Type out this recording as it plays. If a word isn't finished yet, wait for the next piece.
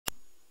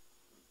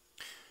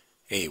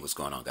Hey, what's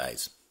going on,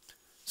 guys?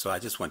 So I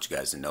just want you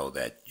guys to know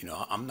that,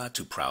 I'm not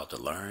too proud to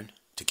learn,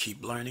 to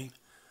keep learning.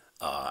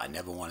 I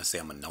never want to say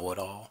I'm a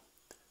know-it-all,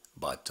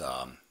 but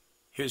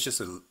here's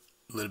just a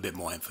little bit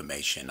more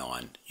information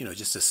on,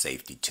 just a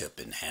safety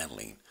tip in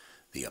handling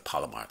the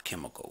polymer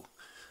chemical.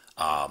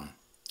 Um,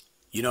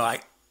 you know, I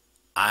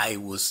I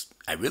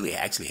really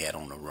actually had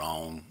on the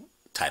wrong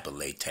type of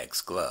latex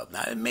glove.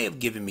 Now it may have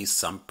given me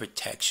some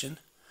protection,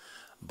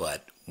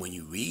 but when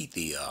you read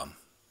the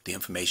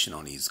information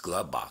on these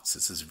glove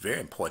boxes, it's very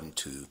important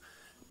to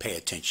pay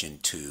attention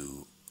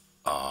to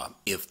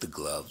if the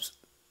gloves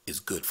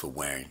is good for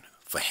wearing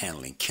for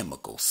handling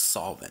chemical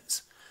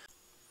solvents.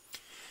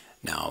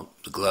 Now,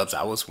 the gloves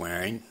I was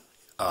wearing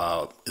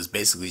is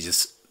basically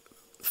just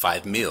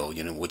 5 mil,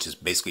 which is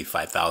basically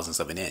 5 thousandths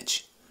of an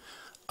inch.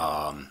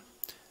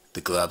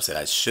 The gloves that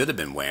I should have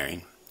been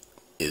wearing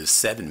is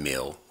 7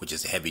 mil, which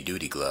is heavy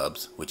duty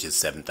gloves, which is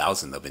 7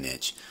 thousandths of an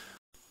inch.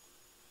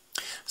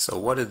 So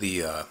what are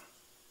the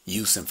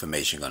use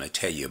information going to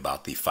tell you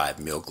about the 5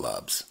 mil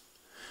gloves?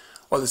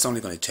 Well, it's only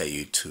going to tell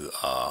you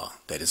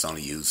that it's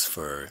only used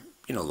for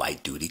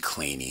light duty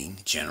cleaning,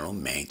 general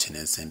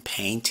maintenance, and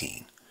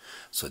painting.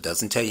 So it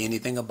doesn't tell you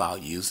anything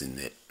about using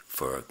it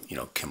for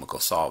chemical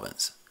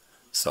solvents.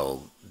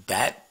 So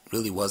that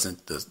really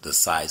wasn't the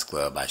size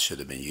glove I should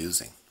have been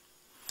using.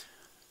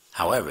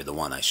 However, the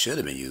one I should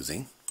have been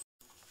using,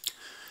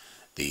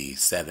 the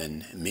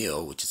 7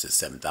 mil, which is a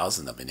 7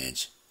 thousandth of an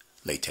inch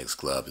latex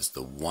glove, is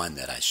the one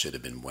that I should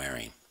have been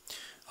wearing.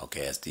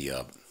 Okay, that's the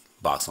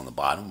box on the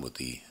bottom with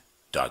the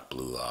dark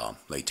blue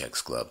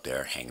latex glove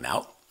there hanging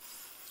out.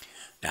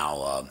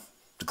 Now,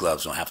 the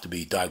gloves don't have to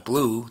be dark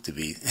blue to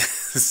be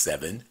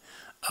 7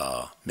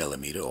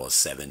 millimeter or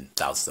 7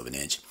 thousandths of an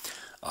inch.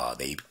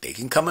 They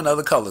can come in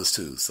other colors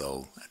too,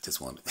 so I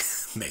just want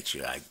to make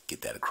sure I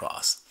get that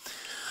across.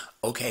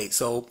 Okay,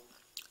 so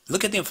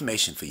look at the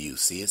information for you.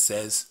 See, it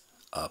says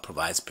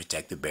provides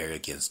protective barrier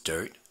against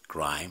dirt,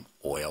 grime,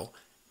 oil,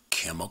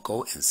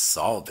 chemical, and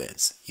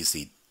solvents. You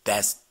see,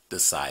 that's the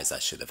size I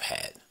should have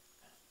had,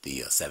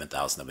 the 7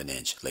 thousandths of an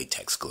inch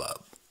latex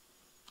glove.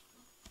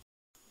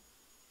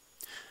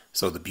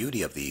 So the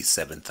beauty of the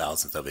 7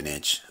 thousandths of an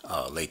inch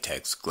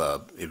latex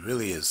glove, it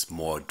really is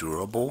more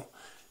durable.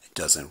 It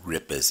doesn't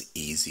rip as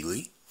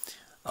easily,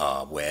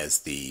 whereas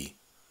the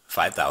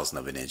 5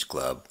 thousandths of an inch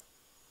glove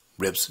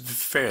rips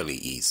fairly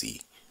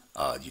easy.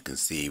 You can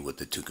see with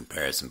the two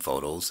comparison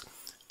photos,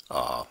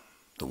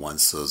 the one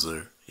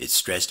scissor, it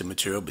stretched the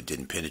material but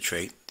didn't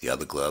penetrate. The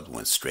other glove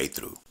went straight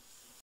through.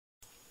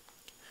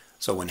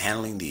 So when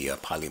handling the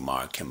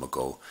polymer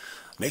chemical,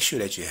 make sure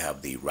that you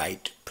have the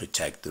right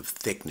protective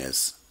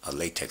thickness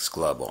latex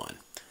glove on.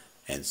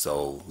 And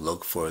so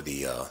look for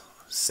the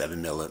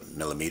 7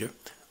 millimeter,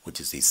 which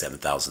is the 7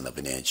 thousandths of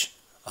an inch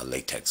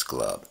latex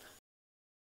glove.